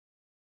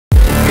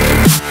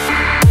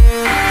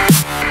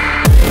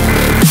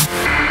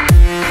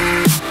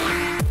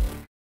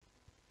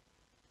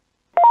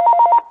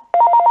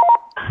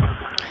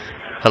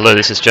Hello,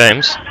 this is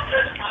James.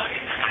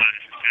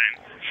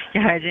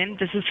 Yeah, hi Jane,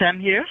 this is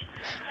Sam here.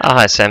 Oh,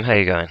 hi Sam, how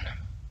you going?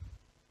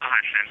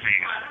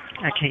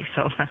 Okay,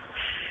 so,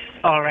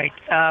 alright.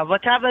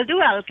 What I will do,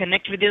 I'll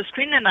connect with your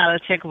screen and I'll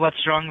check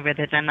what's wrong with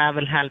it and I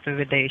will help you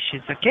with the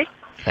issues, okay?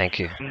 Thank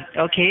you.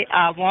 Okay,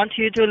 I want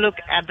you to look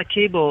at the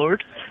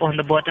keyboard on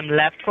the bottom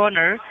left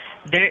corner.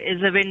 There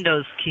is a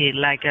Windows key,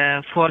 like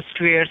a 4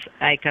 squares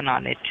icon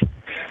on it.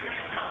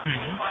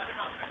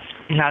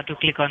 You have to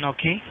click on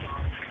OK.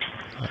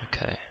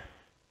 Okay.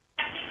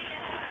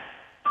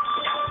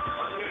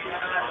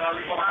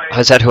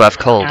 Is that who I've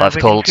called? I've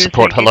Within called few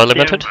Support seconds,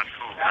 Ltd?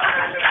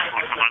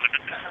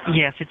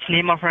 Yes, it's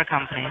name of our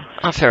company.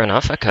 Oh, fair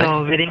enough, okay.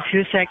 So within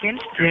few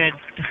seconds,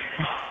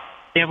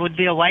 there would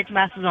be a white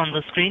message on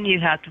the screen.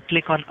 You have to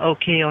click on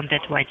OK on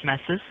that white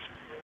message.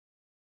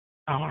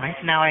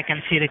 Alright, now I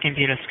can see the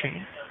computer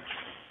screen.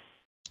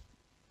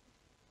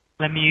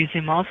 Let me use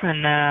the mouse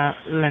and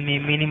let me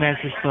minimize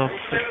this box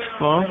first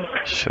of all.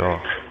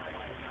 Sure.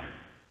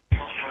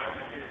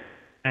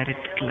 Let it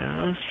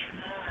close.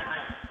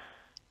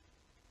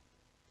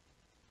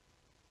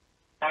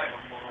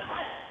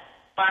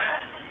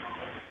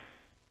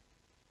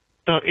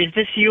 So is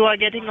this you are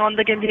getting on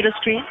the computer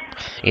screen?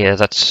 Yeah,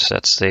 that's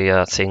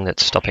the thing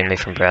that's stopping me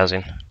from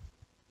browsing.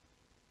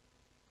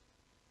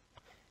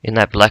 In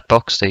that black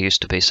box there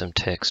used to be some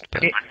text,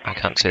 but I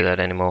can't see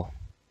that anymore.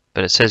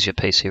 But it says your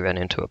PC ran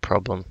into a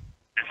problem.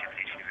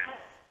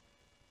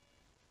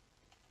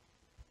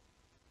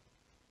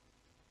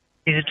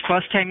 Is it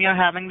first time you're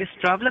having this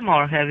problem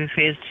or have you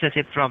faced such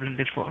a problem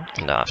before?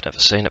 No, I've never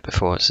seen it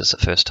before, this is the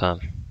first time.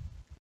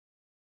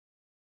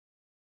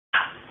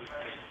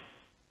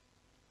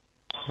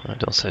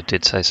 It also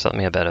did say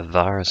something about a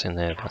virus in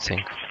there, I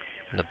think,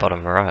 in the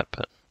bottom right,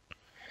 but...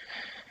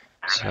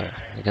 So,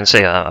 you can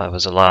see I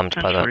was alarmed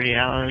by that.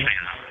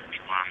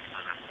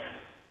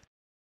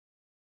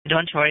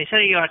 Don't worry,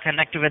 sir, you are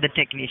connected with the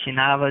technician.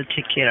 I will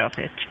take care of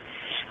it.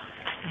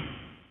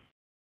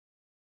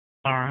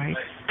 Alright.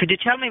 Could you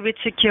tell me which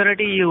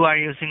security you are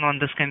using on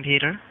this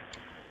computer?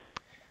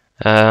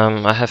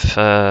 I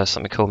have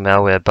something called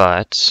Malware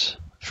Bytes.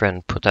 A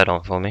friend put that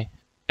on for me.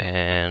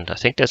 And I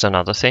think there's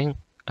another thing.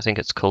 I think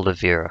it's called a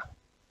Vera.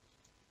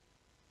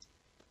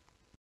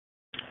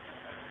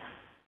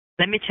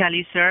 Let me tell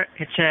you, sir,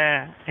 it's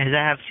as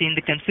I have seen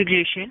the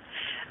configuration,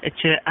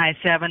 it's a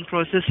i7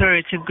 processor.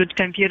 It's a good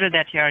computer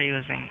that you are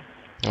using.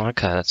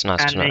 Okay, that's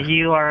nice to know. And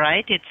you are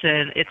right.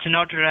 It's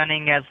not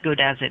running as good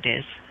as it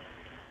is.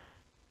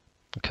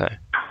 Okay.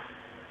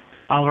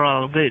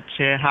 Overall, good.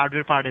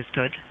 Hardware part is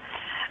good.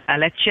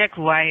 Let's check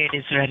why it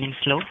is running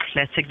slow.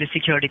 Let's check the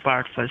security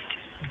part first.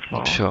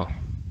 Sure.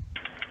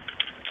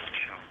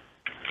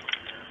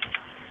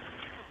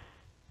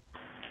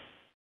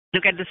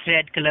 Look at this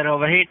red color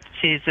over here. It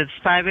says it's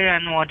spyware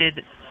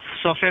unwanted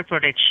software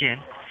protection.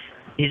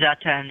 These are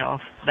turned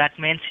off. That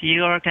means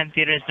your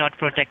computer is not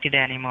protected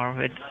anymore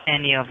with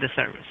any of the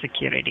server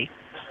security.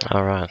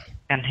 Alright.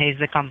 And here's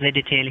the complete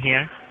detail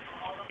here.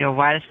 Your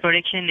virus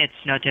protection, it's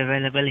not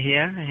available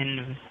here.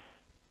 And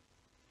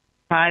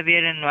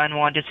spyware and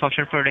unwanted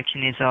software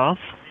protection is off.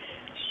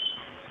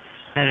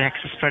 The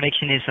access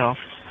protection is off.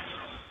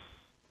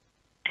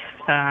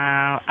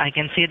 I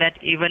can see that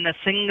even a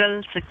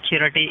single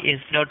security is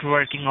not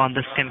working on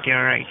this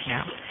computer right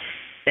now.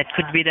 That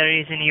could be the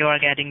reason you are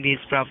getting these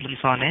problems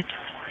on it.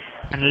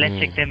 And let's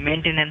check the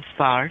maintenance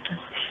part.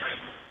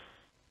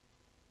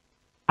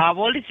 How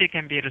old is your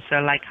computer,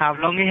 sir? Like how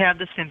long you have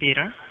this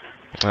computer?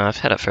 I've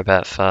had it for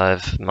about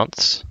 5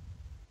 months.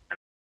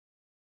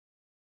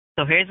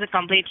 So here's a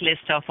complete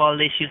list of all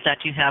the issues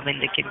that you have in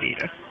the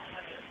computer.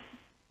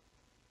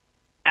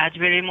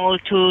 Adware Remove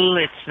tool,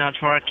 it's not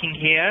working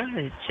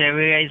here.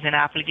 There is an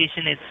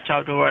application, it's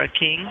stopped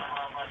working.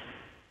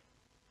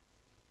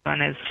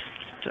 One is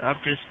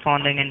stopped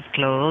responding and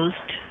closed.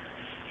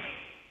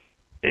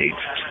 Fixed.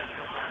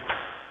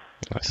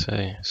 I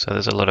see. So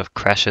there's a lot of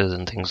crashes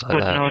and things like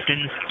that. Footnote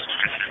in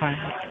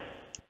fine.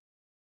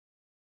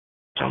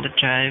 On the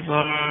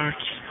drivers,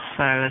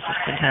 File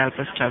Assistant Help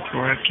us stopped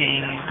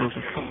working.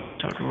 Google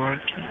stopped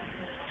working.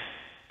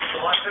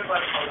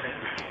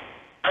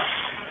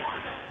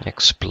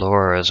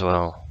 Explorer as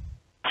well.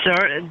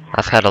 Sir,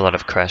 I've had a lot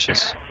of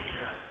crashes.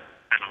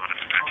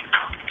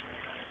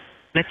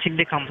 let's check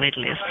the complete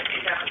list.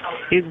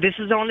 This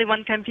is only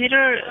one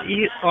computer,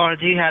 or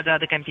do you have the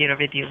other computer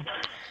with you?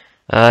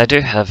 I do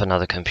have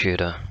another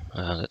computer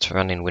that's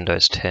running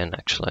Windows 10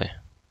 actually.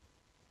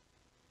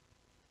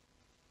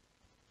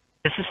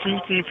 The system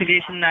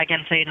configuration, I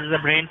can say it is the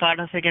brain part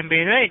of the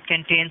computer. It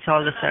contains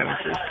all the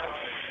services.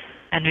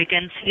 And we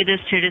can see the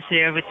status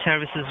here which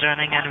service is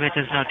running and which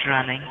is not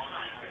running.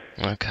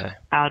 Okay.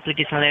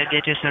 Application layer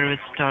data service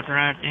start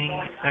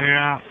running.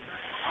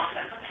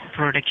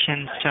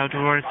 Protection start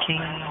working.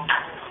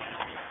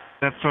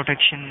 Web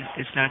protection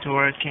is not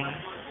working.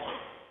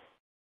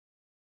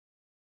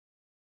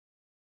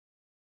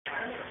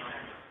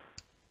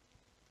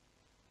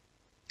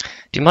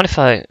 Do you mind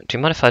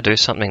if I do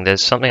something?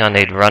 There's something I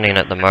need running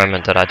at the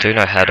moment that I do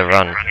know how to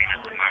run.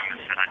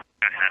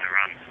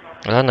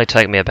 It'll only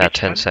take me about Which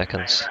 10 one?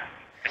 seconds.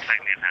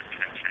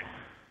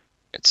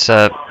 It's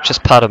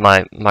just part of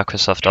my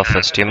Microsoft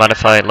Office. Do you mind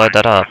if I load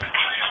that up?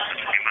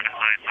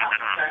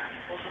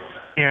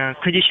 Yeah,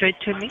 could you show it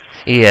to me?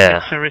 Yeah.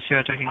 What service you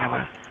are talking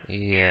about?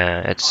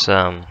 Yeah, it's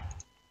let's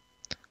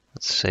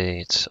see,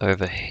 it's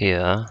over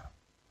here.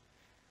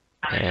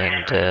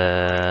 And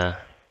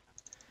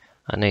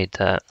I need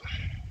that.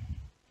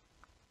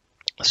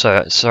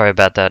 So sorry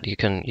about that. You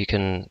can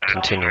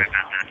continue.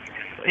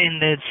 In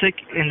the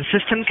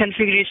system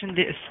configuration,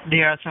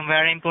 there are some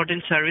very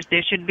important service.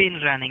 They should be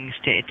in running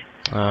state.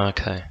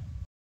 Okay.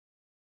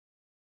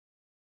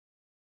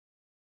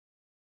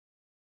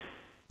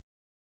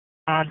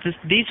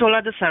 These all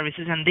are the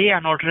services, and they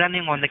are not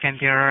running on the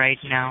computer right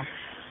now.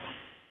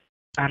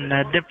 And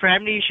the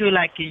primary issue,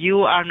 like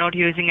you are not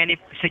using any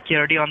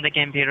security on the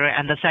computer.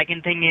 And the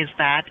second thing is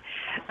that,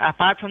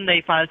 apart from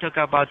if I'll talk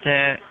about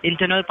the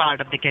internal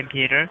part of the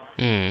computer,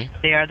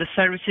 the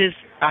services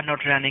are not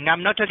running.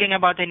 I'm not talking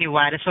about any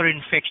virus or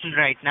infection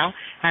right now.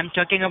 I'm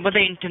talking about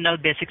the internal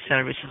basic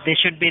services. They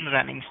should be in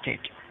running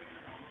state.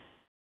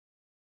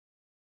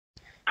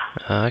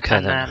 Okay,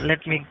 and then.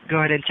 let me go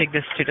ahead and check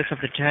the status of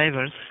the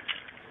drivers.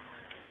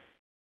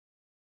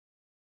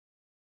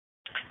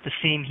 The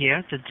same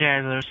here, the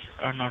drivers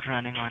are not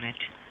running on it.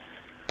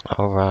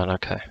 All right.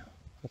 Okay.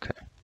 Okay.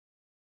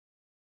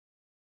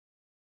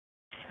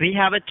 We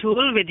have a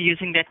tool. With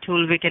using that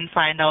tool, we can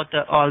find out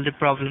all the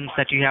problems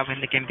that you have in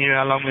the computer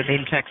along with the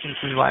infections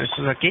and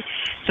viruses. Okay.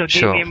 So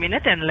Sure. give me a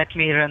minute and let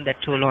me run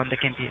that tool on the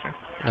computer.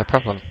 No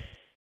problem.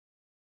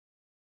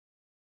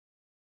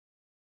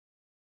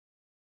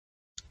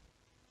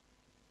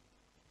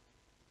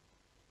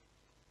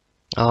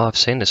 Oh, I've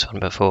seen this one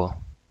before.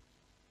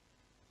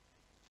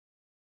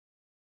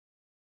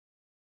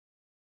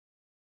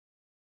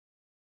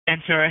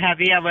 And sir, have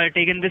you ever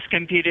taken this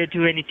computer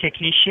to any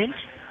technician?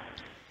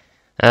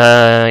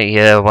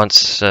 Yeah,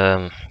 once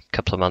a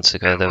couple of months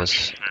ago, there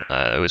was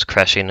it was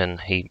crashing,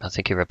 and I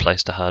think he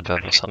replaced a hard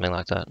drive or something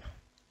like that.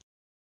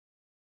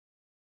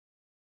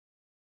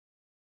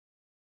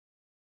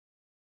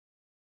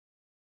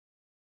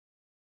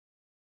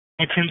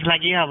 It seems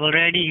like you have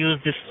already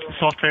used this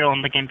software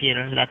on the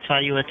computer. That's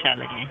why you were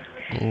telling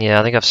me. Yeah,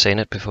 I think I've seen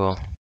it before.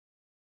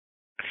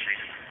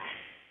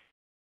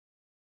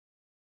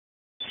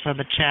 So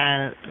the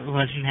trial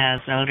version has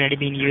already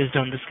been used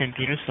on this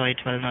computer, so it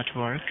will not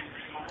work.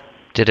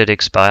 Did it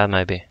expire,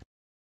 maybe?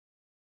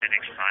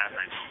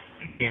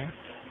 Yeah.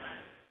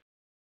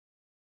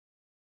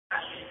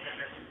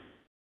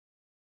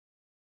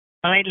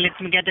 Alright,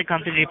 let me get a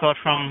complete report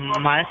from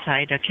my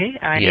side, okay?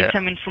 I need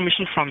some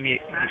information from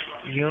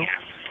you.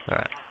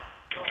 Alright.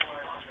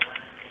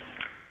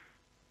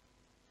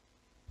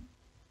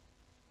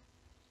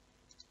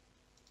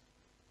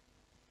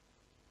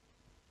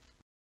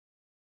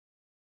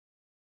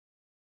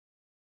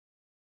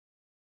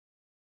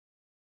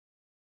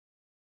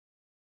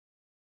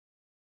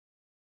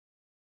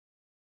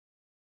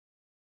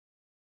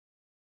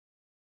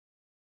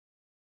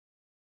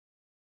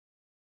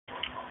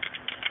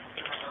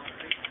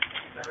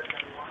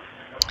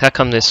 How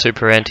come this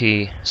super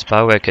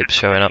anti-spyware keeps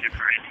showing up?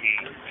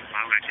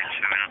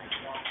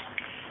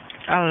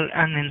 I'll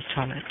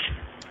uninstall it.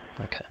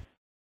 Okay.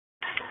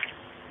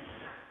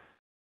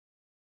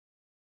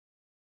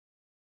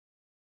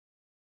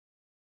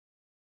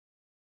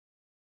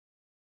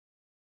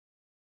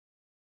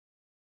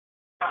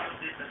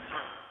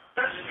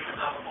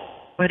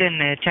 Go ahead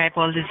and type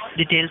all these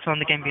details on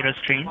the computer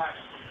screen.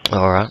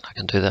 Alright, I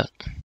can do that.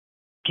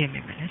 Give me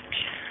a minute.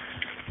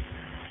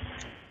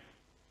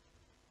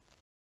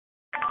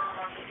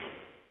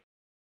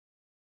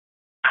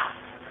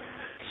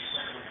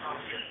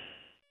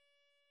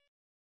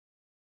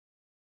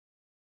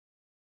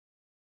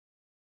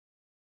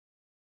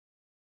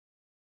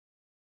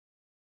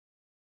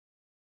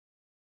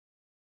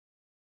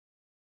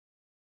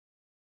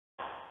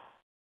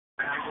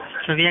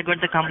 So we have got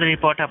the complete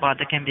report about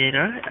the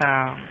computer.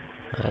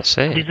 I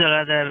see. These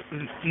are the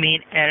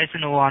main errors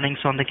and warnings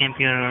on the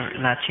computer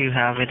that you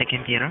have with the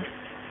computer.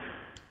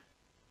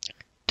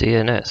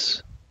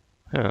 DNS.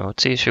 Oh,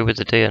 what's the issue with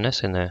the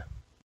DNS in there?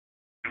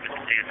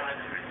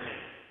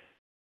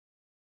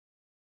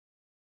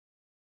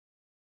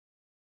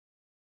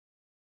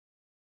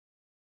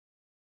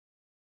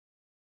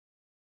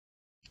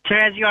 Sir,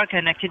 as you are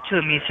connected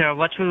to me, sir,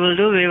 what we will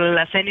do, we will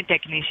assign a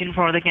technician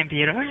for the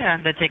computer,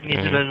 and the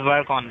technician will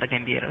work on the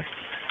computer.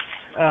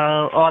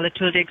 All it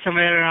will take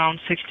somewhere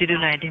around 60 to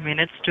 90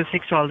 minutes to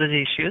fix all these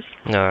issues.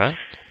 Alright.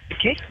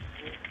 Okay.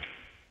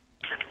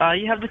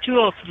 You have the two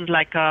options,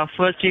 like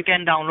first you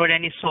can download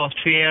any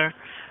software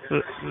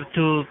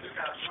to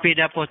speed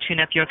up or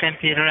tune up your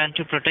computer and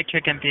to protect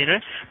your computer,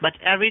 but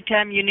every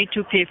time you need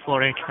to pay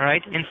for it,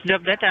 right? Instead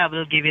of that, I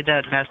will give you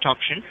the best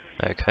option.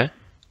 Okay.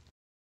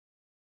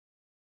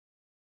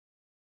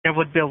 There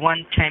would be a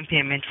one-time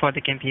payment for the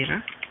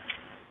computer.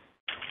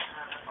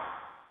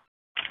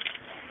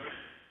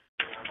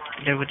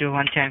 There would be a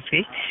one-time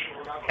fee.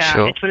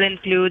 Sure. It will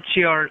include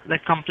the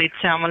complete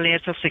 7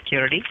 layers of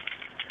security.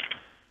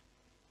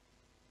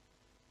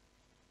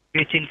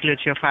 which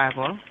includes your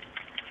firewall,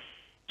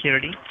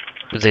 security,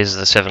 These are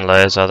the 7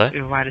 layers, are they?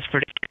 your virus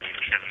protection.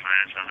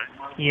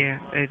 Yeah,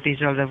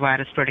 these are the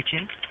virus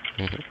protection.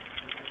 Mm-hmm.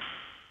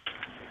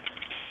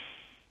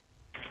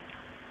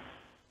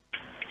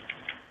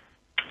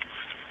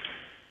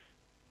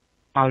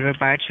 Malware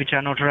bytes which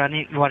are not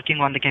working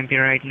on the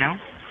computer right now.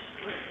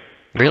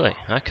 Really?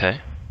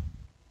 Okay.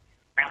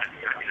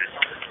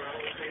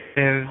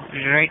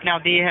 Right now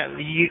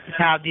you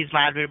have these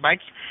malware bytes,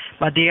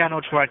 but they are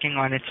not working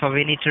on it, so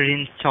we need to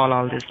reinstall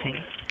all these things.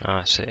 Oh,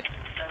 I see.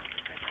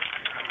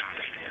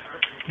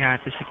 Yeah,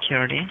 the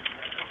security.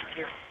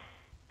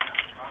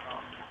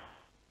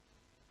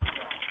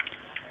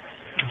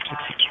 Network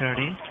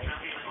security.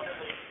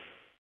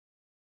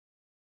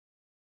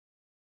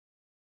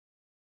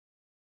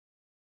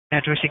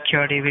 Network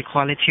security, we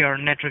call it your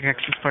network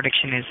access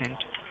protection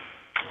agent.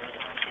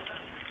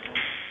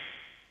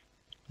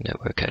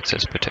 Network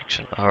access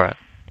protection. Alright,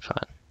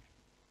 fine.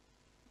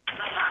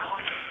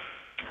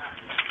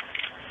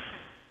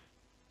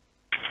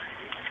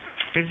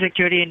 Network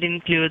security, it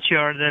includes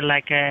your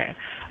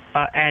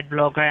ad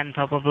blocker and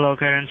pop-up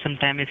blocker, and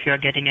sometimes if you are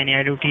getting any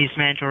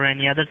advertisement or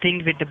any other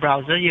thing with the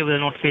browser, you will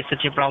not face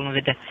such a problem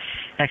with the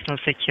external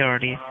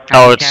security.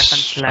 Oh, it it's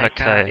happens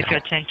okay. if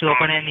you're trying to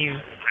open any.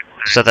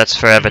 So that's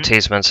for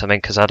advertisements. I mean,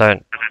 because I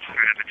don't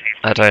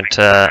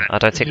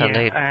think I Yeah,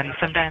 need. and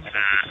sometimes.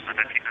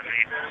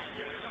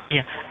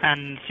 Yeah,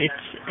 and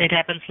it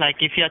happens like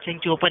if you are trying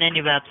to open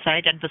any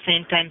website at the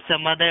same time,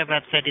 some other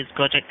website is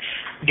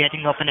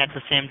getting open at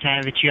the same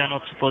time, which you are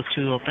not supposed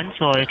to open,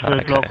 so it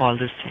will block all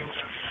these things.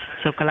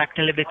 So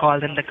collectively we call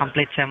them the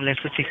complete seamless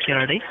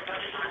security.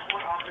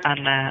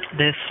 And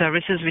the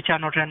services which are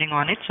not running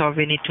on it, so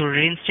we need to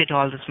reinstate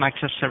all these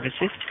Microsoft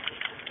services.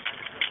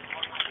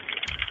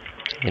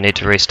 You need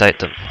to restate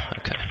them.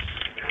 Okay.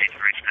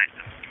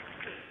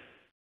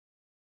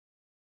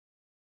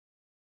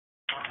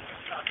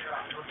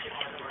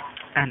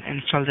 And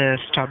install the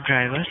stop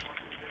drivers. I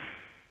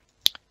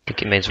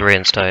think it means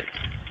reinstate.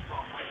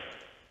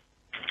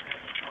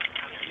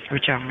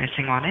 Which are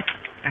missing on it.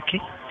 Okay.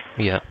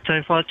 Yeah. So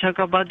if I talk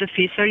about the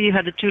feature, you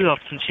have the 2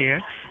 options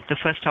here. The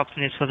first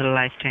option is for the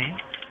lifetime.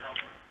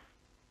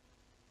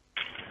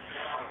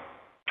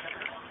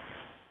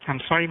 I'm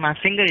sorry, my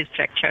finger is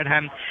fractured.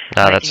 I'm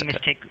making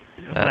mistake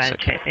while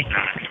typing.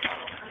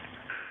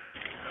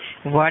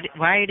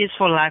 Why it is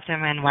for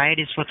lifetime and why it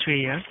is for 3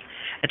 years?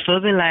 It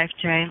will be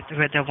lifetime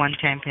with a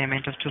one-time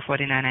payment of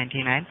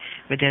 $249.99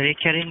 with a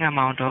recurring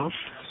amount of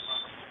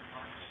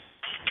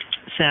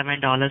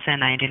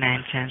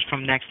 $7.99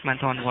 from next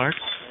month onward.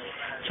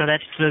 So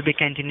that it will be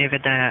continued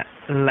with the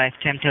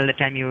lifetime till the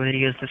time you will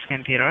use this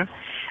computer.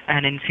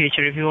 And in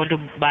future, if you want to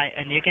buy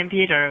a new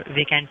computer,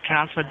 we can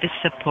transfer this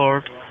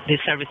support, these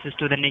services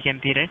to the new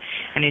computer,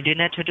 and you do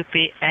not have to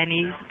pay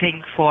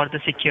anything for the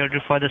security,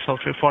 for the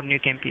software, for new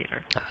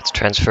computer. It's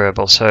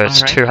transferable, so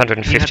it's right.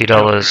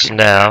 $250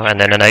 now, and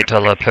then an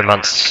 $8 per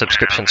month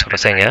subscription sort of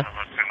thing, yeah?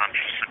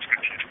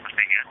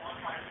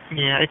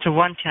 Yeah, it's a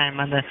one-time,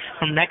 and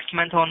from next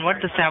month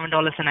onward, the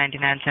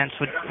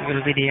 $7.99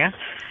 will be there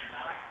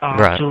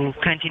to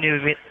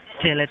continue with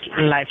till its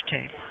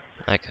lifetime.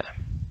 Okay.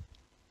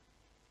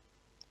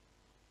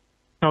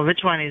 So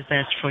which one is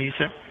best for you,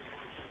 sir?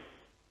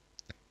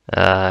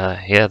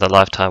 Yeah, the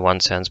lifetime one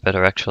sounds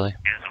better actually.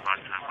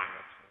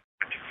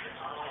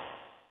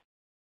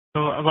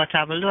 So what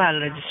I will do,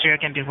 I'll register your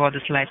computer for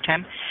this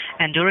lifetime.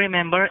 And do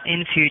remember,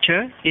 in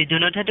future, you do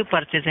not have to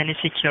purchase any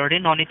security,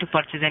 no need to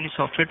purchase any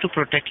software to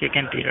protect your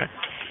computer.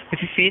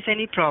 If you face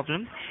any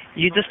problem,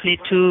 you just need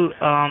to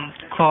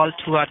call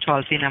to our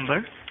toll-free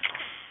number.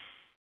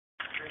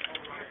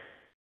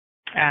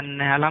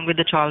 And along with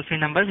the toll-free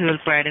number, we will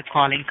provide a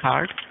calling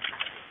card.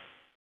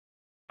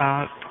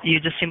 You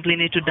just simply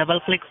need to double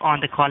click on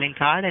the calling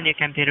card and your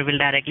computer will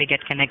directly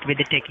get connected with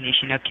the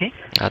technician, okay?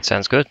 That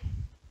sounds good.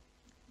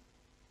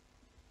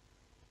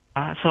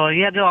 So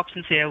you have the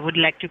options here. Would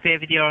you like to pay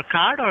with your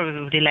card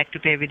or would you like to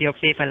pay with your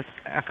PayPal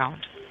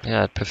account?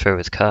 Yeah, I'd prefer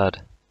with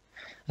card.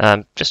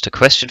 Just a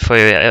question for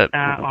you.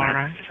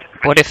 Alright.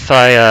 What if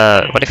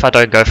I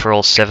don't go for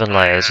all 7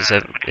 layers? Is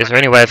there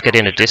any way of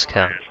getting a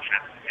discount?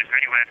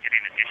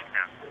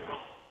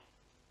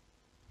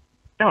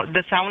 No,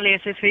 the 7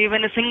 layers, if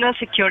even a single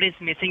security is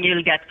missing, you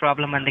will get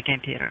problem on the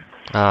computer.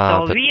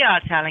 So we are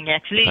telling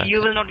actually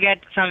you will not get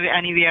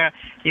anywhere.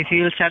 If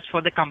you will search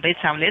for the complete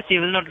 7 layers, you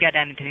will not get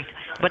anything.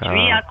 But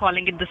we are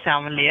calling it the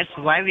 7 layers.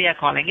 Why we are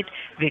calling it?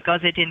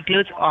 Because it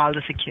includes all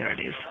the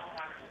securities.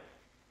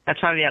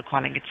 That's why we are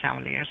calling it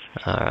 7 layers.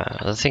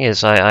 The thing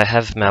is, I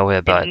have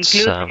malware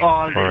bytes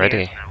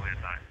already.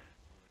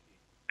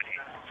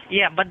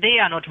 Yeah, but they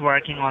are not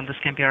working on this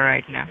computer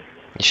right now.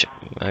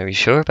 Are you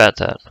sure about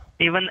that?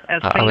 Even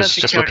I was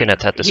just looking at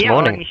that this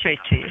morning. Let me show it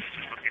to you.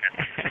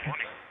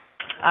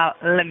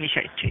 Let me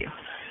show it to you.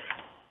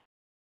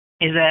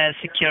 Is a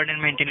security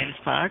and maintenance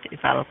part.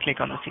 If I will click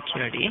on the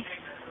security.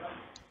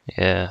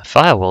 Yeah,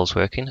 firewall's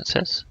working, it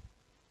says.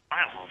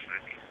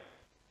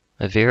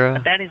 Avira.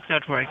 But that is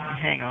not working.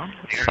 Hang on.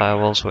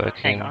 Firewall's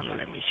working. Hang on,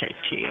 let me show it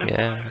to you.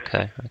 Yeah,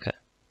 okay.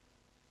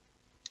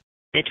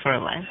 Wait for a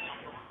while.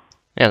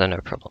 Yeah, no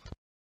problem.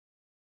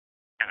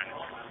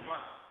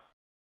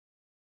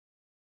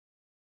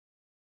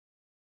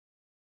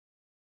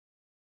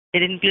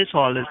 It includes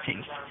all those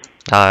things.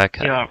 Ah,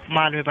 okay. Your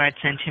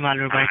Malwarebytes,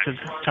 anti-Malwarebytes will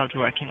start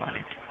working on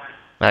it.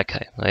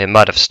 Okay. It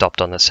might have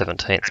stopped on the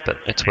 17th, but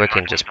it's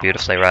working just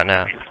beautifully right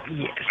now.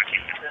 Yes.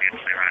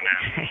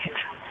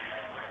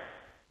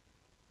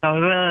 So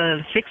we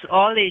will fix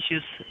all the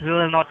issues. We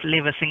will not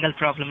leave a single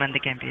problem on the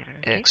computer.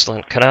 Okay?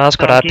 Excellent. Can I ask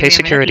So what give me IP a minute,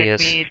 security let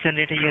is? me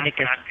generate a unique.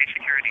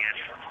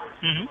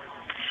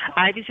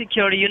 IP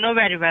security, you know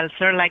very well,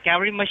 sir. Like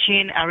every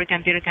machine, every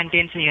computer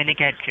contains a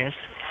unique address.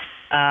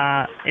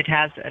 It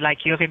has,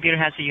 like your computer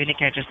has a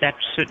unique address that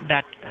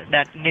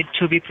need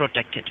to be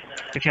protected.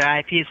 If your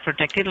IP is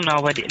protected, no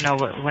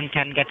one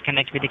can get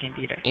connected with the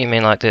computer. You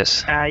mean like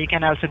this? You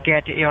can also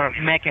get your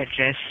MAC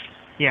address.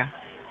 Yeah,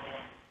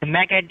 the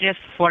MAC address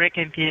for a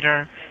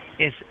computer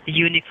is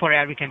unique for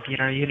every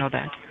computer. You know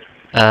that.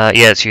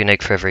 Yeah, it's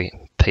unique for every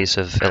piece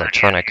of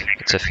electronic.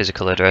 It's a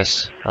physical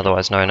address,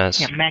 otherwise known as.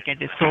 Yeah, MAC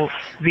address. So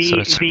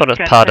it's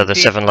part of the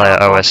 7-layer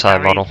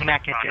OSI model.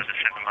 MAC address.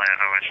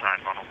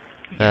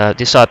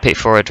 This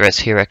IP4 address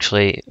here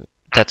actually,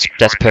 that's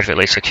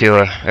perfectly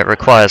secure. It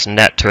requires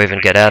NAT to even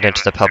get out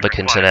into the public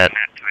internet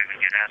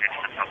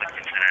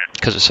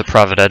because it's a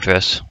private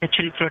address.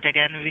 Actually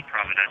protected.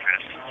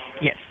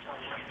 Yes.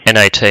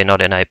 NAT,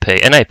 not NAP.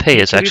 NAP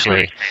is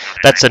actually,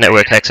 that's a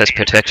network access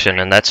protection,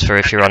 and that's for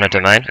if you're on a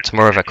domain. It's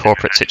more of a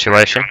corporate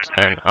situation,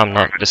 and I'm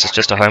not, this is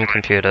just a home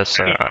computer,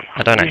 so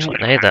I don't actually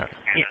need that.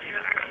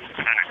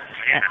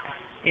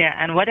 Yeah,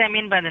 and what I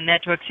mean by the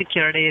network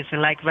security is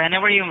like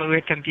whenever your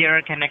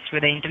computer connects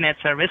with the internet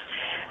service,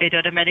 it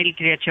automatically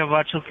creates your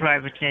virtual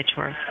private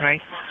network,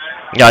 right?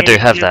 Yeah, I do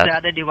have that. The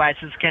other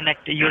devices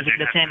connect using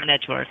the same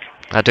network.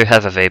 I do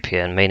have a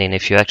VPN, meaning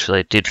if you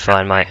actually did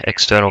find my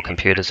external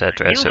computer's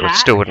address, it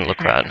still wouldn't look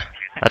right.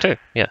 I do,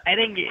 yeah. I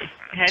think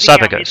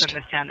CyberGhost.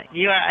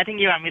 I think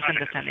you are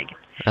misunderstanding.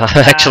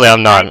 Actually,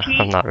 I'm not.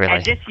 I'm not really.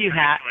 Address you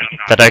have.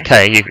 But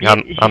okay,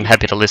 I'm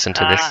happy to listen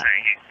to this.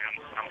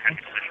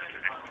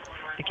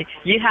 Okay,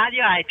 you have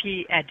your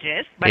IP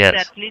address, but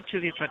that needs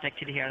to be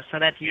protected here so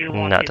that you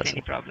won't face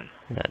any problem.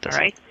 No, it doesn't.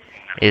 All right?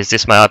 Is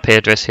this my IP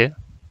address here?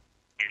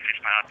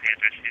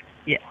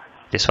 Yeah.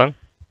 This one?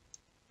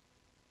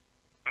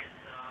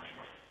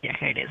 Yeah,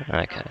 here it is.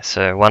 Okay,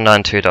 so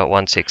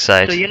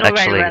 192.168. So you know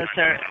actually, very well,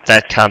 sir,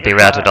 that can't be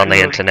routed on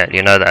the internet.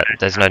 You know that.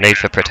 There's no need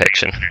for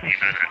protection.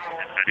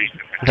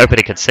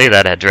 Nobody can see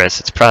that address.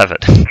 It's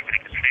private.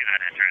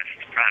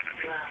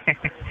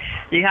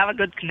 You have a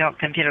good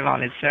computer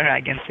knowledge, sir.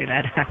 I can see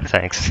that.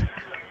 Thanks.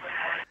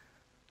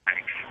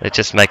 It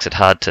just makes it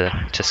hard to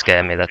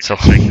scare me, that's all.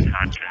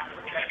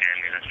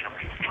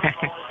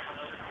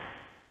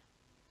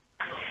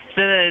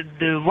 So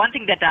the one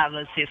thing that I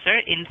will say, sir,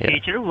 in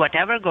future,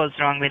 whatever goes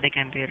wrong with the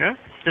computer,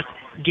 just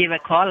give a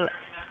call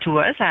to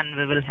us and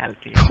we will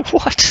help you.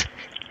 What?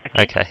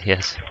 Okay,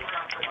 yes.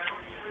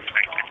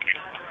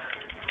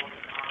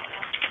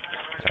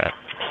 Alright.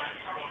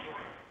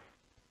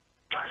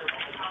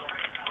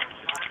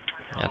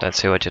 I don't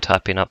see what you're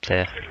typing up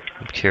there.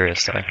 I'm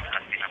curious though.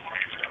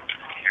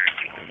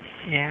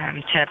 Yeah,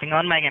 I'm tapping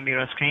on my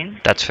computer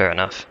screen. That's fair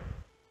enough.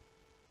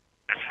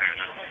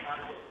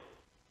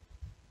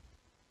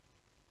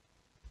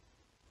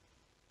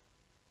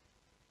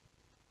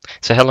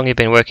 So how long have you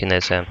been working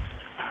there, Sam?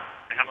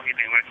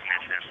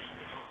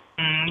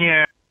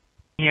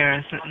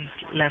 Here,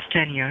 last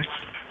 10 years.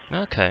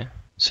 Okay,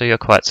 so you're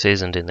quite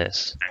seasoned in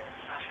this.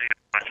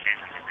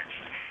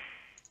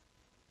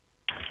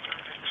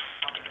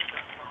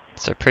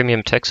 So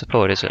premium tech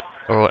support, is it?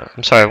 Or what?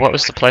 I'm sorry, what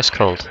was the place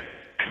called?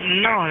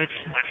 No, it's...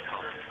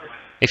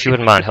 If you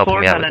wouldn't mind helping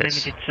me out with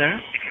this. Limited,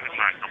 sir.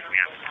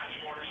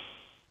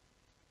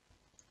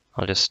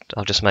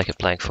 I'll just make it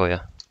blank for you.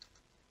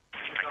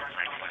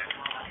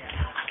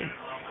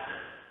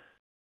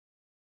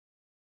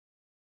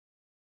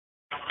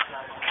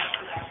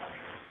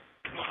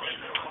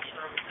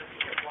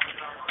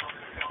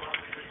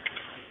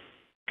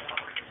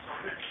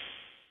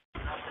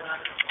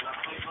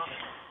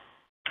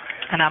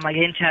 And I'm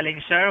again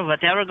telling, sir,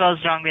 whatever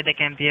goes wrong with the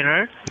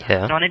computer,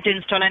 no need to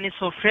install any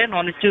software,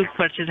 no need to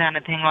purchase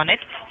anything on it.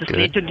 Just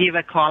need to give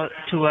a call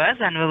to us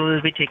and we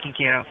will be taking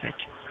care of it.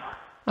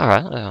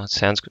 Alright, it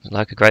sounds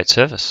like a great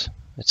service.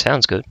 It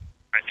sounds good.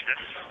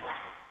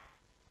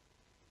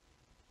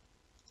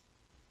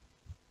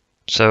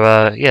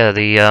 So,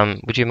 yeah,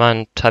 would you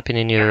mind typing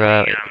in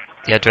your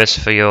the address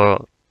for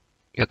your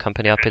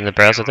company up in the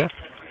browser there?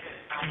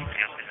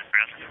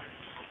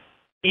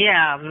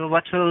 Yeah,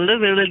 what we will do,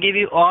 we will give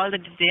you all the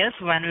details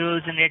when we will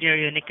generate your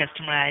unique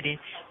customer ID.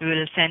 We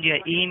will send you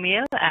an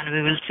email and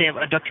we will save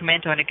a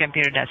document on your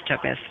computer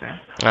desktop as well.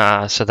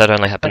 Ah, so that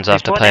only happens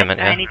after payment,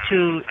 yeah? I need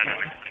to...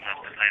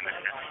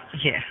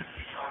 Yeah.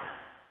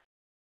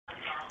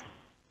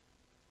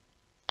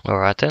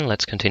 Alright then,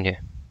 let's continue.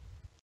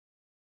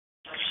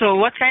 So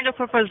what kind of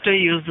purpose do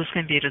you use this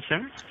computer,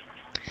 sir?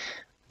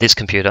 This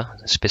computer?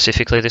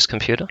 Specifically this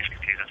computer?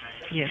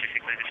 Yes.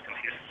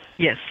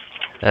 Yes.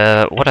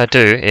 What I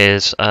do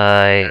is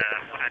I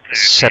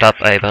set up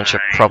a bunch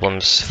of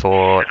problems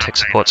for tech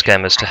support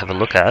scammers to have a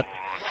look at.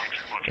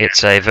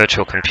 It's a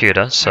virtual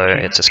computer, so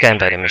it's a scam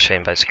baiting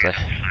machine basically.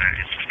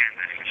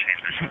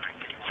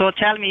 So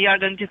tell me, you are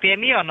going to pay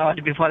me or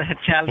not before that?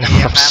 Tell me,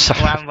 I'm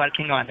sorry. I'm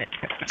working on it.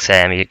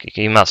 Sam,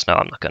 you must know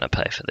I'm not going to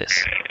pay for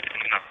this.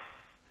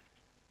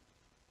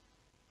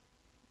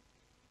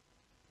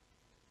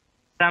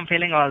 I'm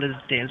filling all these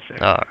details, sir.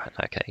 Oh, right,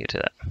 okay, you do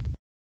that.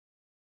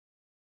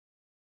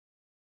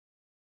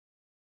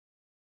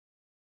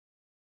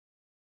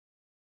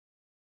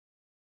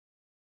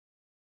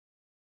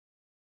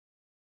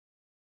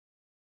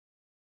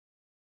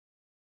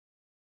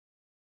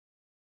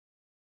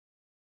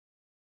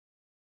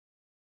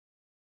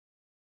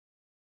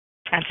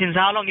 And since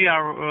how long you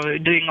are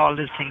doing all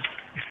these things?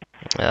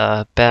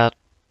 About,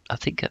 I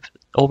think,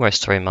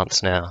 almost 3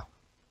 months now.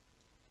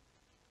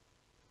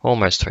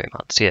 Almost 3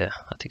 months, yeah.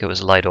 I think it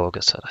was late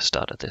August that I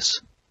started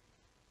this.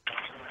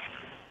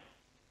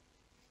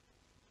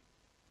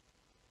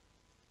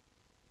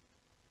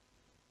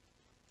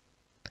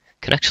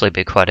 Can actually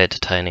be quite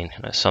entertaining.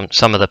 You know,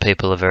 some of the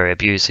people are very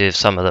abusive,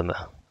 some of them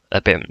are a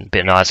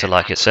bit nicer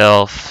like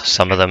yourself,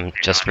 some of them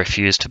just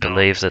refuse to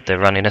believe that they're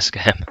running a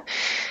scam.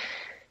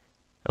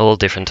 All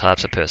different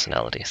types of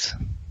personalities.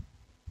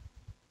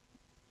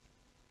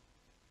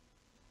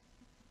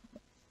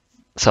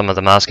 Some of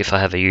them ask if I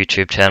have a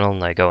YouTube channel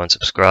and they go and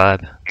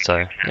subscribe. So,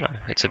 you know,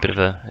 it's a bit of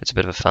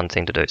a fun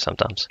thing to do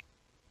sometimes.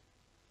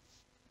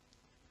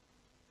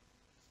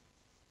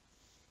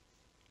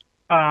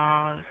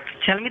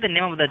 Tell me the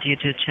name of that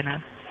YouTube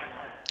channel.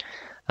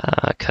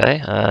 Okay,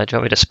 do you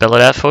want me to spell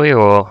it out for you,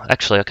 or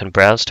actually I can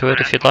browse to it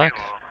if you'd like?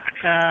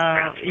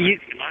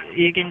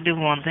 You can do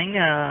one thing.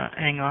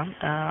 Hang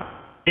on.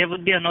 There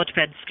would be a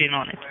notepad screen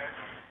on it.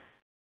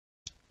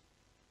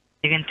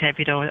 You can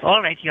type it over.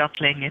 All right, you are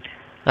playing it.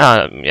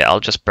 Yeah, I'll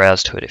just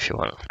browse to it if you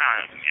want.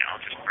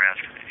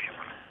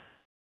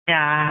 Yeah,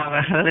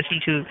 I have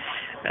listened to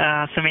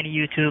so many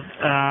YouTube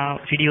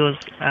videos.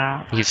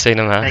 You've seen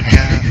them, huh?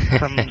 Like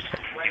some.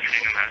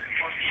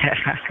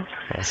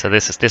 Yeah, so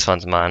this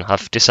one's mine.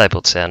 I've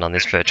disabled sound on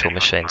this virtual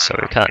machine, so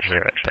we can't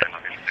hear it, but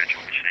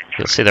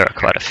you'll see there are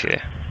quite a few.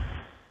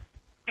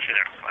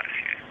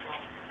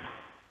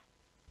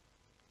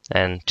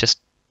 And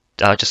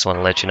I just want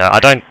to let you know, I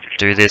don't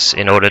do this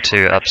in order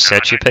to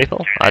upset you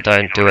people. I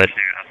don't do it,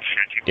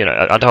 you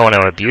know, I don't want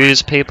to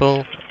abuse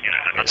people.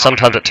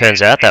 Sometimes it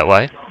turns out that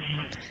way,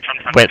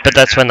 but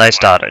that's when they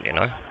started, you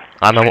know.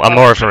 I'm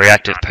more of a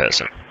reactive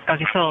person.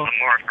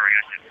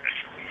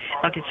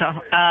 Okay, so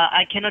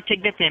I cannot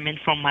take the payment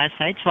from my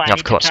side, so I need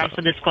to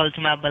transfer this call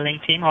to my billing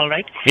team. All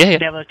right? Yeah.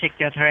 They will take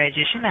the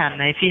authorization, and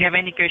if you have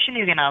any question,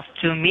 you can ask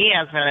to me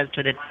as well as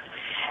to the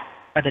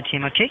other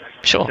team. Okay?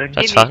 Sure, so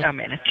that's give me fine. a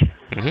minute.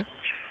 Mhm.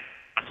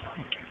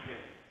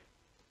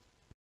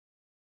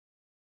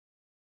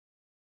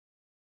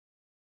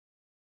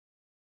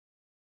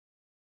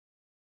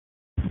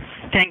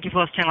 Thank you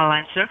for staying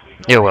online, sir.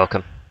 You're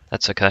welcome.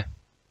 That's okay.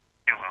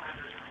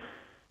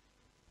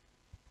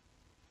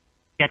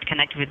 Get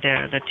connected with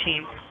the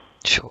team.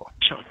 Sure.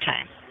 Short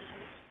time.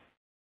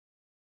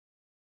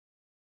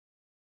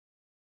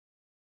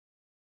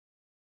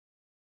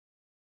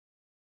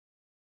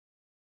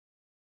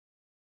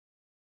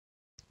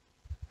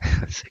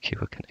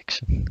 Secure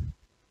connection.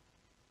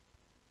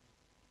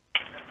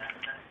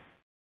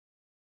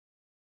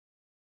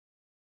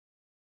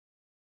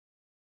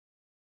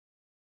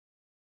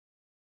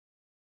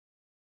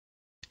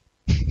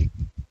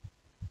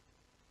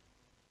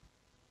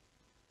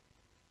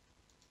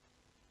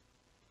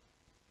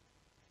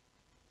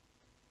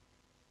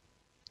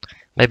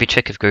 Maybe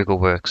check if Google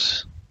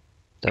works.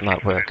 That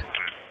might work.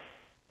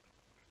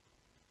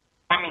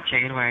 Let me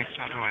check it why it's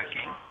not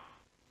working.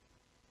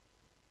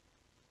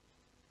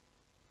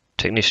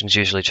 Technicians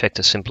usually check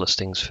the simplest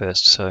things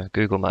first, so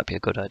Google might be a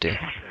good idea.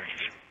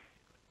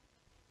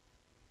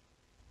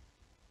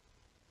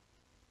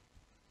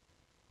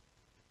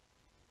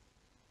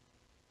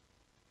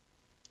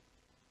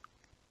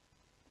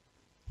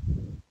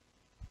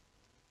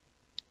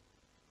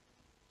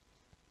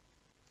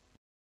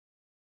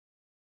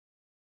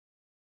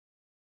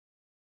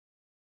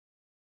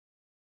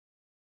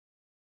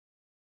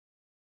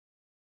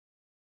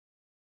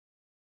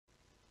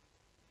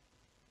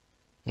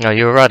 No,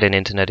 you were right in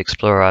Internet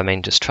Explorer. I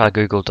mean, just try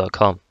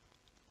google.com.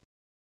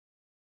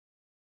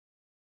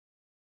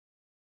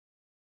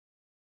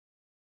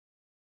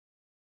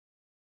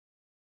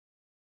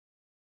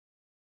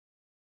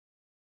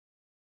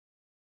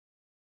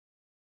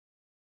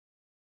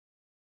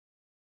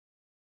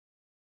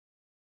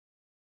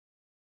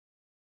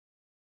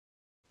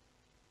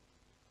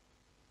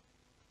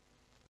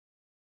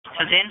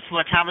 So then,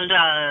 what I will do,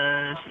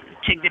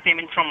 take the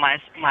payment from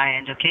my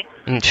end, okay?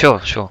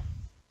 Sure.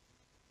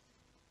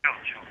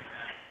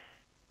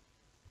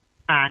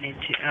 I need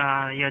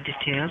your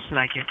details,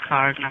 like your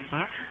card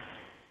number,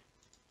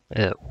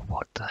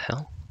 What the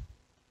hell?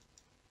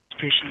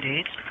 expiration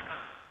date,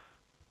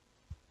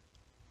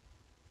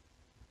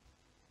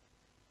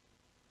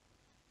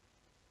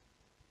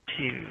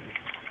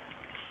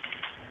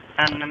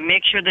 And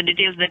make sure the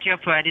details that you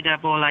have provided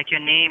above, like your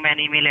name and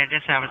email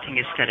address, everything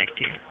is correct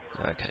here.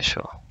 Okay,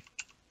 sure.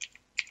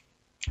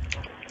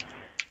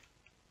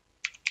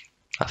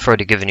 I've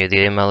already given you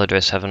the email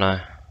address, haven't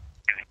I?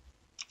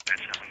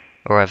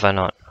 Or have I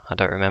not? I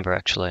don't remember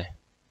actually.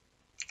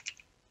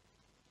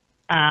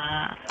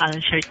 I'll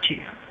show it to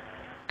you.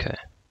 Okay.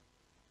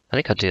 I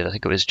think I did. I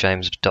think it was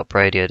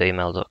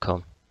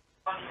james.brady@email.com.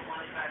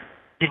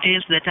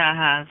 Details that I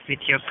have with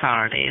your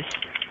card is,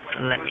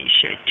 let me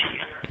show it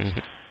to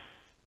you.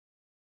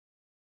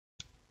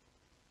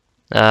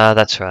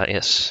 That's right,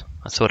 yes.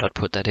 I thought I'd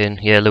put that in.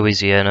 Yeah,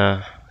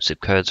 Louisiana, zip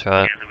code's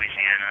right. Yeah,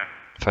 Louisiana.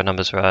 Phone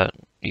number's right.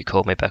 You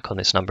called me back on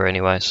this number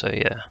anyway, so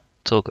yeah,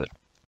 it's all good.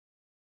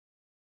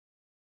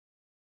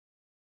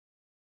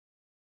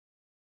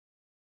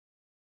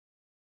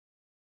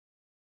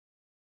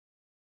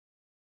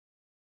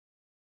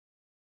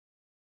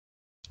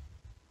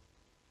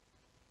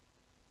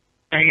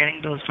 Are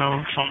getting those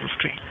now from the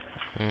screen?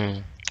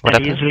 What I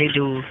happened? usually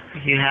do.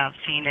 You have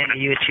seen in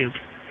YouTube.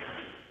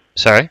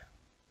 Sorry?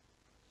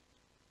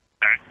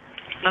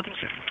 Nothing,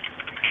 sir.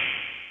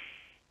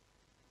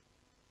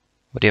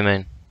 What do you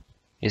mean?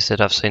 You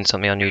said I've seen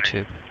something on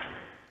YouTube.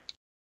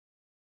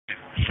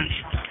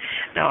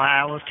 No,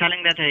 I was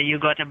telling that you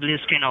got a blue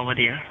screen over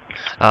there.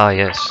 Ah,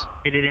 yes.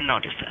 You didn't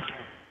notice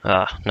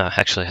that. No,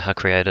 actually, I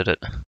created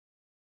it.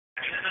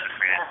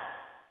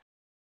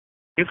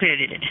 You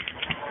created it.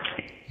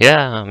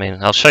 Yeah, I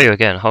mean, I'll show you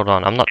again. Hold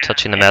on, I'm not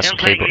touching the mouse and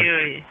Seems like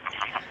keyboard.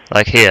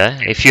 Like here,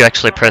 if you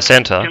actually press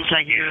enter, seems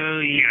like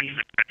you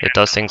it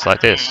does things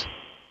like this.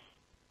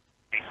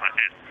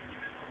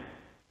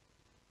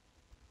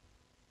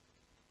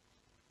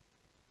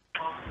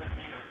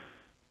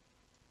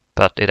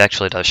 But it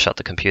actually does shut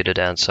the computer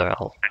down, so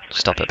I'll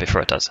stop it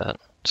before it does that.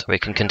 So we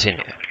can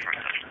continue.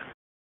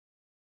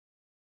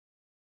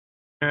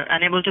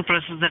 unable to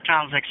process the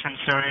transaction,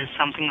 sir. Is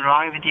something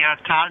wrong with your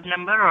card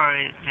number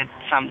or is it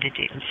some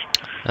details?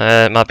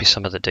 It might be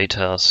some of the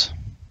details.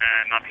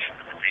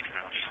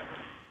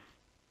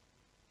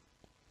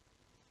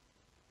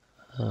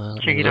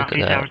 Let Check me it look out. at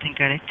Is that. everything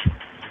correct?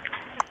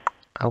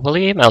 Oh, well,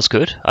 the email's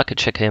good. I could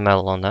check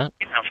email on that.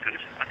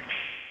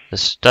 The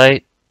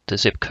state, the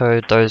zip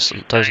code, those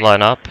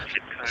line up.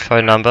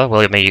 Phone number,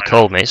 well, I mean, you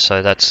called me,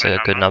 so that's a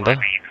good number.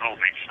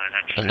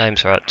 The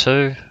name's right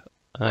too.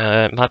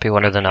 It might be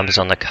one of the numbers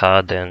on the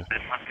card then.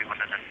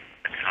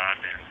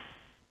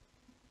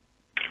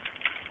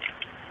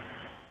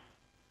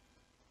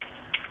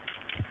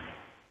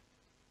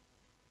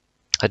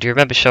 Do you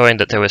remember showing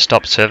that there were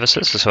stopped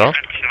services as well?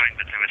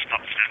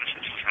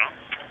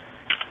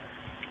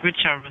 Which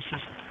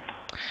services?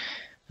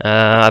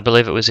 I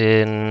believe it was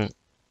in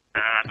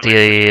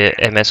the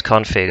MS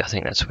config. I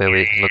think that's where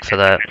we look for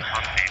that.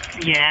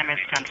 Yeah, MS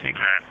config.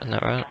 Isn't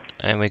that right?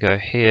 And we go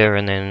here,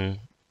 and then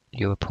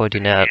you were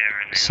pointing out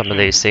some of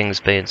these things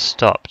being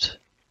stopped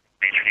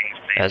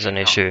as an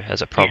issue,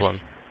 as a problem.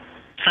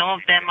 Some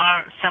of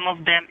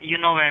them, you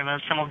know very well,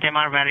 some of them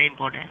are very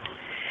important.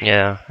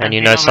 Yeah, and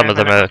you know some of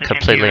them are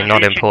completely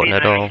not important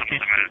at all.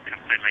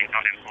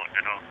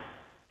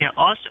 Yeah,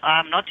 also,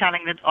 I'm not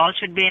telling that all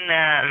should be in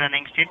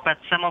running state, but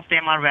some of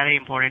them are very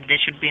important. They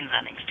should be in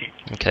running state.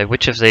 Okay,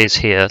 which of these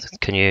here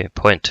can you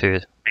point to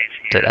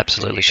that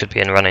absolutely should be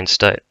in running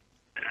state?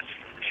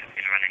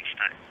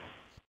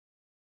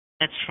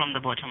 That's from the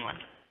bottom one.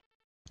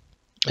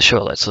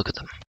 Sure, let's look at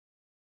them.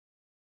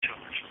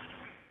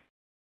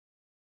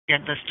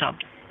 Get the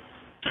stopped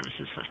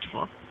services first of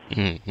all.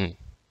 Mm-hmm.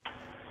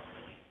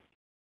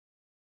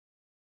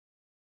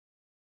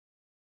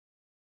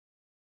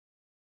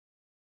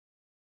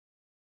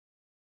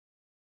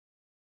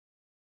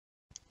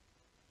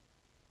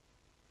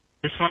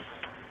 This one?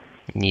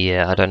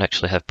 Yeah, I don't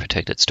actually have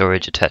protected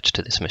storage attached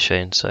to this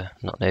machine, so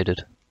not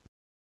needed.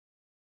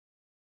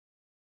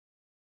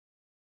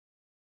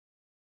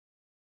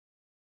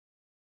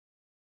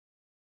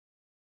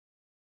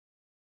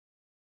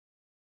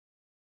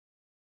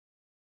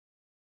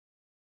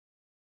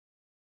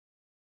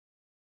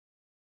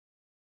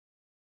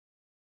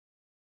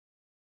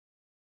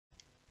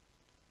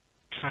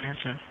 This one, yes,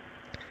 sir.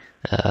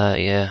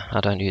 Yeah,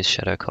 I don't use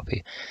shadow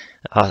copy.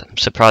 I'm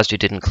surprised you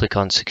didn't click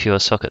on secure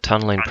socket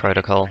tunneling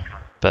protocol,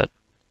 but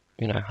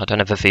you know, I don't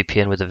have a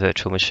VPN with a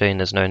virtual machine.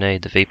 There's no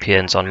need. The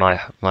VPN's on my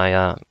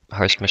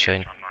host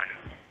machine.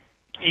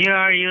 You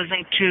are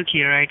using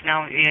TrueKey right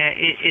now.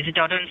 Is it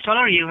auto install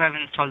or you have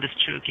installed this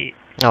TrueKey?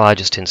 Oh, I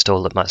just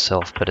installed it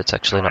myself, but it's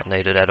actually not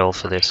needed at all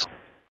for this.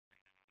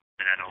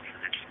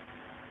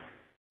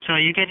 So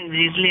you can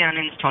easily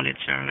uninstall it,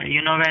 sir.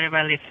 You know very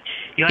well if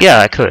you are Yeah,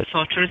 I could.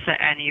 software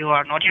and you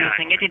are not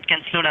using it, it can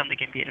slow down the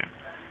computer.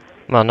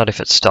 Well, not if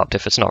it's stopped.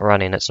 If it's not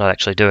running, it's not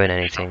actually doing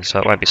anything, so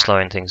it won't be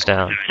slowing things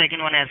down.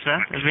 Second one as well,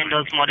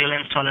 Windows Module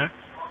Installer.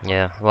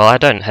 Yeah, well, I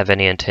don't have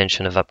any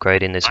intention of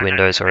upgrading this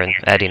Windows or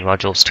adding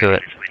modules to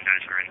it.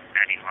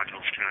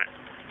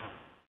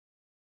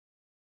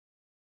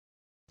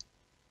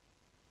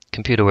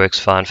 Computer works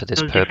fine for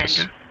this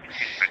purpose.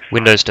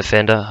 Windows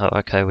Defender, oh,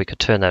 okay, we could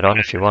turn that on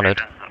if you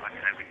wanted.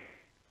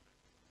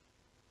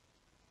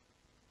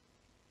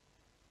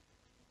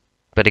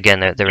 But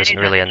again, there isn't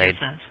really a need.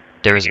 yourself?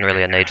 There isn't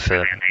really a need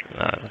for.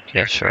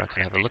 Yeah, sure, I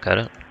can have a look at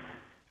it.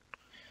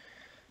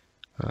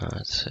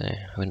 Let's see.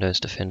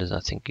 Windows Defenders, I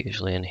think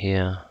usually in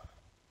here.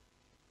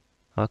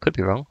 Oh, I could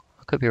be wrong.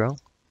 I could be wrong.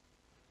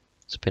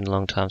 It's been a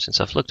long time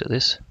since I've looked at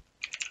this.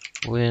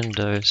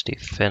 Windows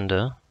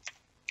Defender.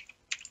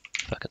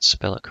 If I can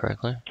spell it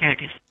correctly. Here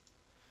it is.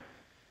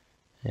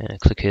 Yeah,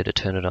 click here to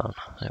turn it on.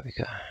 There we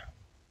go.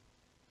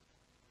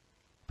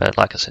 But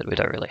like I said, we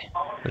don't really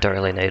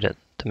need it.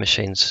 The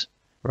machine's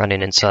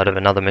running inside of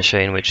another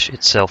machine, which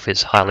itself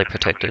is highly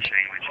protected.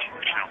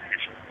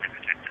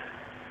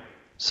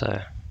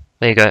 So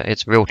there you go.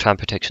 It's real-time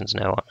protections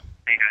now on.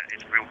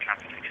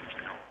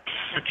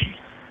 Okay.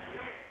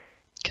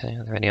 Okay.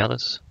 Are there any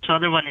others? So the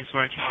other one is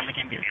working on the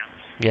computer.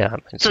 Yeah,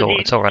 it's So all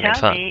running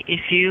tell fine. me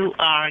if you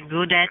are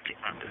good at.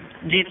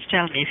 James,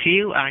 tell me if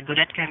you are good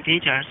at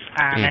computers,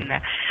 and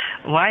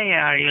why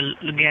are you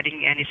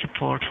getting any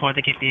support for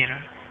the computer?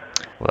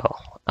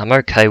 Well, I'm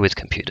okay with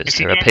computers. If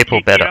There you are can people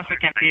take care better. of a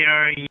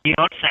computer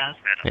yourself,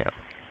 Yeah.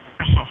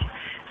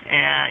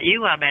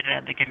 You are better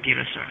at the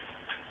computer, sir.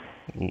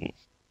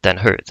 Than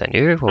who? Than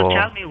you? So Or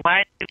tell me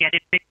why you get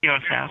it fixed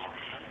yourself.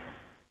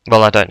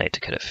 well, I don't need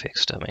to get it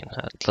fixed. I mean,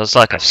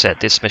 like I've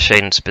said, this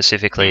machine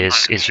specifically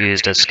is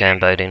used as scam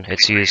baiting.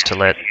 It's used to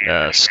let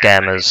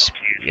scammers,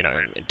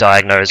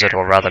 diagnose it,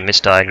 or rather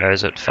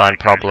misdiagnose it, find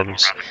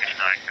problems.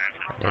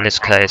 In this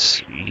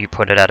case, you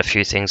pointed out a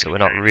few things that were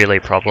not really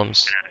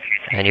problems,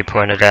 and you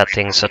pointed out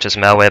things such as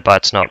malware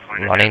bytes not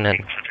running,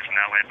 and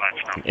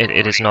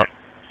it is not.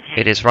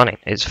 It is running.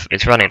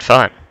 It's running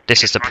fine.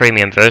 This is the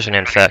premium version,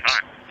 in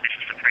fact.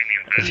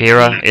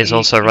 Vera is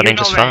also running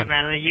just fine.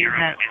 Well,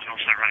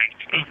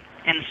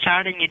 in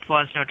starting, it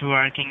was not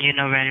working. You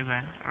know very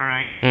well, all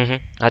right.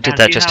 I did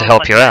that just to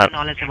help you out.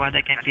 Knowledge about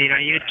the computer.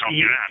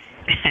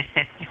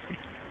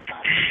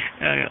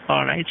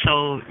 All right.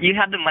 So you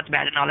have the much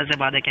better knowledge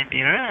about the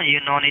computer. You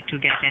no need to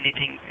get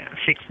anything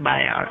fixed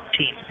by our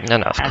team.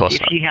 No, of course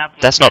not. Have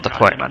That's not the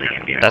point.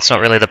 That's not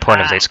really the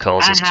point of these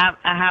calls. I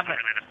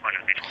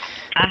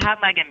have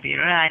my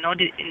computer. I know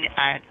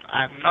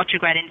I'm not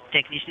requiring a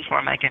technician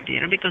for my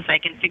computer because I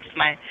can fix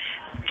my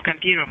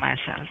computer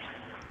myself.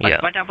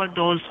 But what about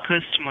those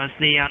customers?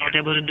 They are not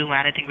able to do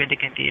anything with the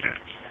computer.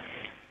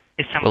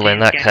 Well, in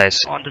that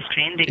case, on the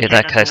screen,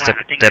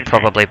 they're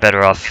probably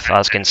better off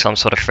asking some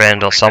sort of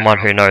friend or someone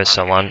who knows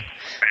someone,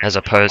 as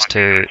opposed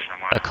to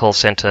a call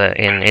center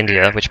in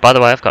India. Which, by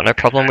the way, I've got no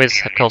problem with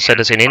call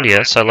centers in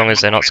India, so long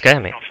as they're not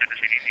scamming.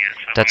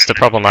 That's the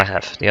problem I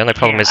have. The only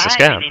problem is the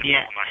scam.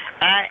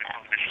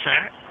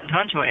 Sir,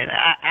 don't worry.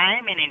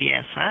 I'm in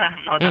India, sir.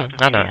 I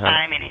know.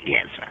 I'm in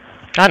India, sir.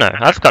 I know.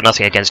 I've got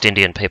nothing against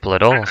Indian people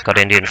at all. I've got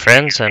Indian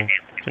friends, and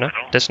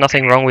there's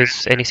nothing wrong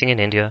with anything in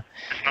India.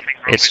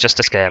 It's just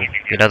a scam.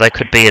 They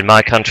could be in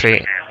my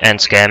country and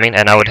scamming,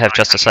 and I would have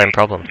just the same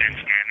problem.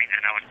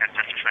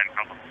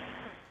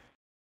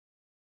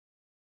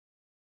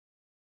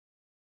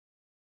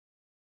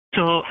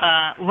 So,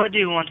 what do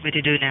you want me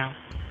to do now?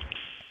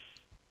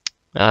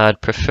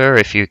 I'd prefer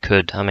if you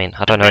could. I mean,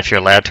 I don't know if you're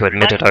allowed to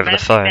admit it over the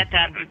phone.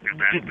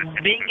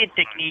 Being a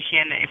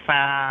technician,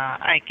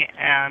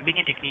 being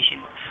a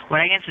technician, what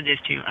I can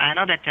suggest to you, I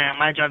know that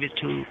my job is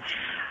to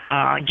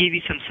give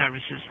you some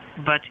services,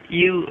 but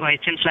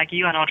it seems like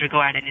you are not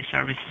required any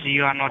services.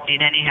 You are not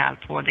need any help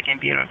for the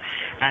computer,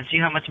 as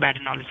you have much better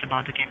knowledge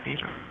about the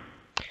computer.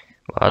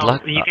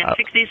 Well, you can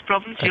fix these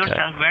problems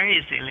yourself very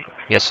easily.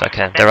 Yes, I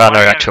can. There are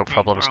no actual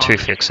problems to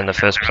fix in the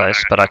first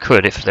place, but I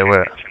could if there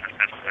were.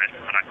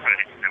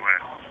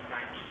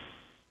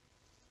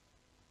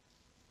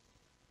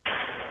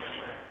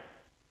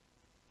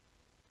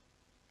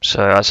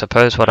 So I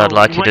suppose what I'd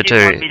like you to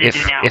do,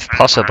 if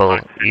possible,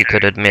 you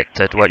could admit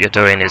that what you're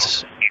doing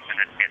is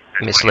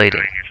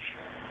misleading.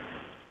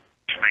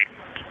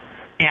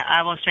 Yeah,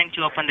 I was trying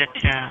to open that.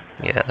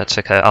 Yeah, that's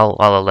okay. I'll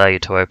allow you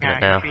to open it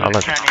now.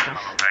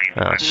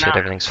 Oh shit,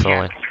 everything's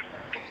falling.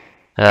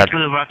 It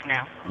will work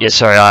now. Yeah,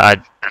 sorry,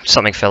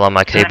 something fell on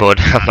my keyboard.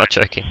 I'm not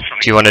joking.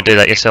 Do you want to do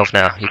that yourself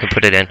now? You can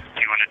put it in.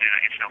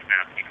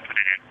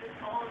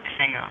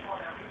 Hang on.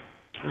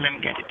 Let me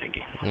get it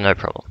again. No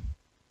problem.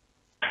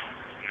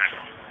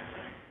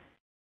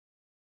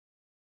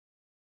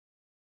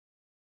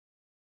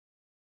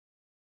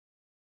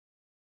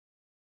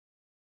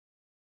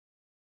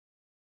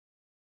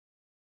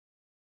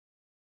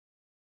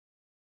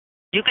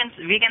 We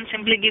can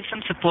simply give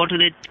some support to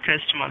the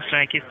customers.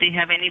 Like if they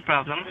have any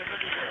problem,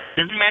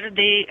 doesn't matter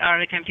they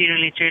are a computer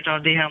literate or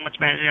they have much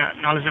better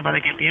knowledge about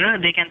the computer,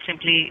 they can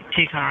simply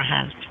take our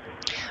help.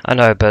 I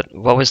know, but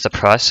what was the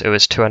price? It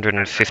was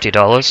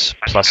 $250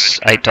 plus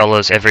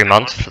 $8 every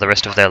month for the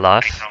rest of their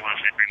life.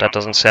 That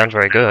doesn't sound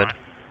very good.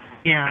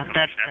 Yeah,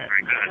 that's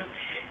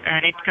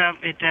and it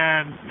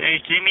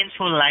remains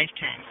for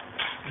lifetime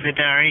with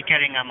a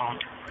recurring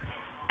amount.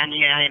 And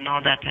yeah, I know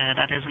that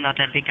that is not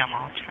a big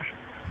amount.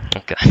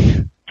 Okay.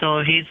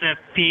 So his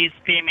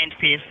payment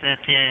pays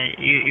that if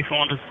you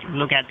want to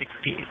look at the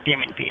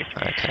payment pays.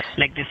 Okay.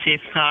 Like the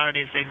Safe Card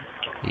is a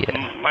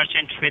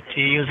merchant with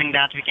using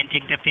that we can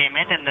take the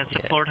payment, and the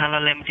Support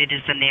Ltd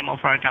is the name of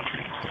our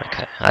company.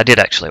 Okay. I did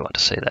actually want to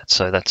see that,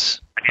 so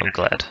I'm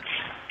glad.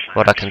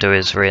 What I can do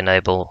is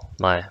re-enable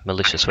my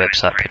malicious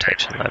website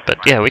protection though,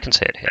 but yeah, we can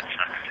see it here.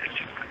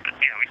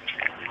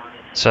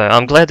 So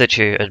I'm glad that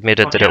you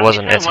admitted that it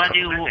wasn't ethical.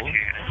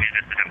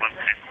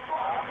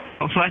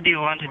 What do you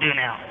want to do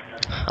now?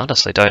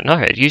 Honestly, don't know.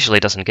 It usually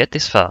doesn't get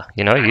this far,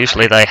 you know.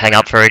 Usually they hang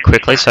up very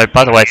quickly. So,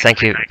 by the way,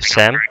 thank you,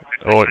 Sam,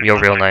 or your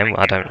real name.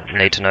 I don't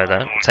need to know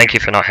that. Thank you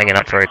for not hanging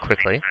up very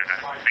quickly.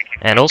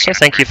 And also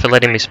thank you for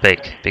letting me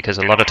speak, because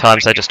a lot of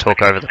times they just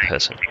talk over the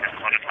person.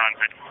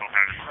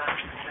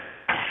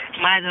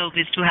 My hope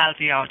is to help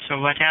you out. So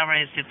whatever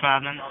is the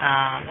problem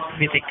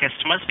with the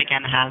customers, we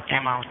can help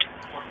them out.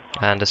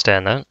 I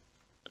understand that.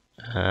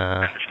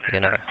 You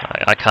know,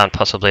 I can't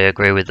possibly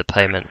agree with the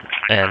payment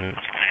and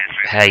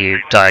how you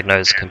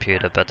diagnose a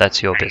computer, but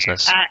that's your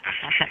business.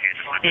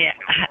 Yeah,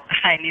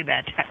 I knew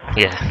that.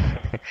 Yeah.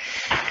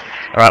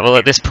 Alright, well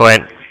at this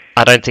point,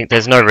 I don't think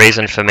there's no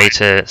reason for me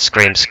to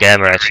scream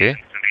scammer at you.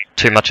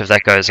 Too much of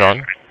that goes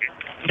on.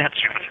 That's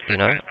right. You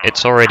know,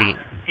 it's already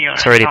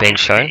been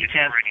shown.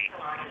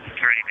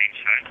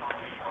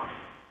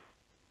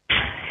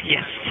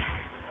 Yes.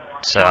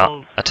 So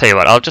I'll tell you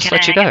what, I'll just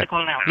let you go.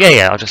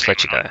 Yeah, I'll just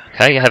let you go.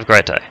 Okay, you have a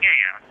great day.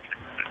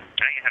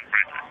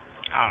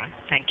 Alright,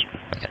 thank you.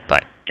 Okay,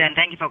 bye. Then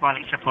thank you for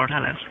calling Support.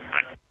 Hello.